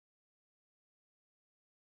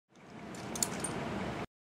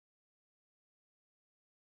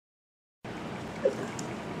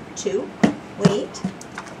2, wait.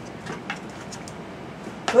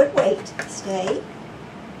 Good, wait, stay.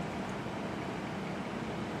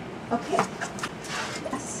 Okay,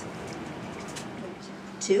 yes.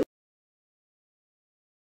 2,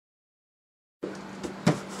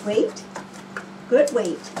 wait. Good,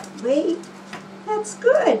 wait, wait. That's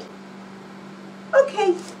good.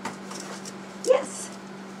 Okay, yes.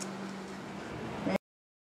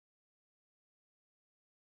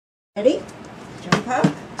 Ready? Jump up,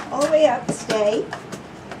 all the way up, stay.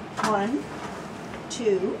 1,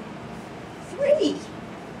 2, 3.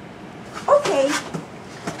 Okay.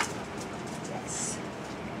 Yes.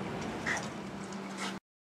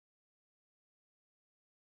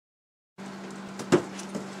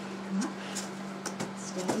 Come up,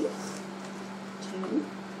 stay. 2.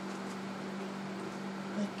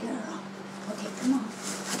 Good girl. Okay, come on.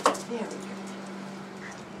 Very good.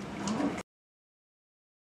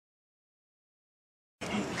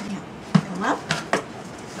 Come up.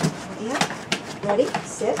 Yeah. Ready?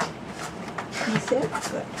 Sit. Can you sit?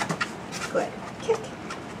 Good. Good. Kick.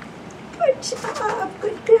 Good job.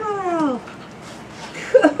 Good girl.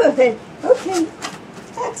 Good. Okay.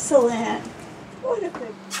 Excellent. What a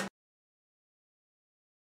good.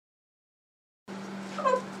 Come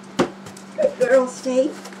up. Good girl. Stay.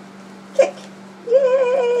 Kick.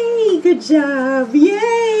 Yay. Good job.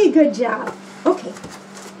 Yay. Good job. Okay.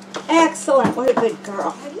 Excellent. What a good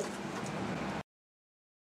girl. Ready?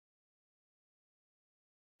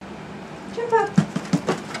 Jump up.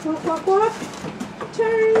 Walk, walk, walk.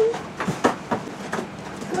 Turn.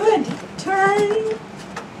 Good. Turn.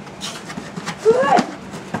 Good.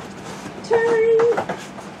 Turn.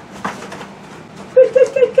 Good, good,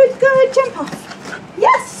 good, good, good. Jump off.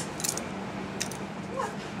 Yes.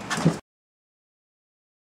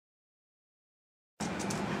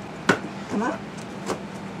 Come up.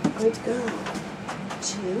 Good girl.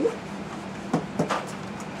 2.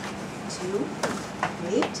 2.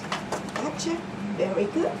 Wait. Gotcha. Very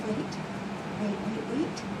good. Wait. Wait, wait,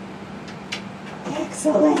 wait.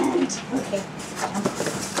 Excellent. Okay. Jump.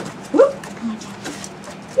 Whoop. Come on, jump.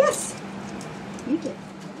 Yes. You did.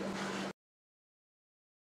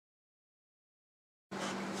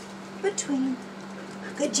 Between.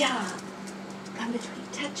 Good job. Come between.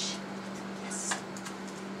 Touch. Yes.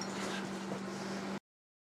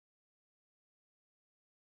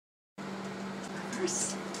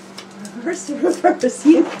 Reverse. Reverse, reverse.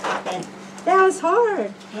 You got it. That was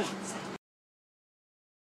hard.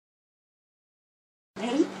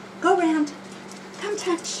 Ready? Go round. Come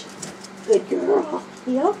touch. Good girl.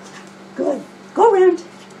 Feel? Good. Go round.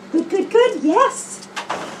 Good, good, good. Yes.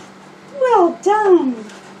 Well done.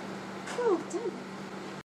 Well done.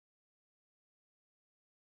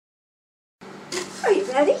 Are you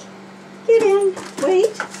ready? Get in.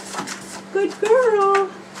 Wait. Good girl.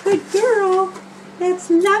 Good girl. That's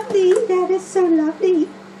lovely. That is so lovely.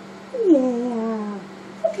 Yeah.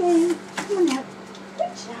 Okay.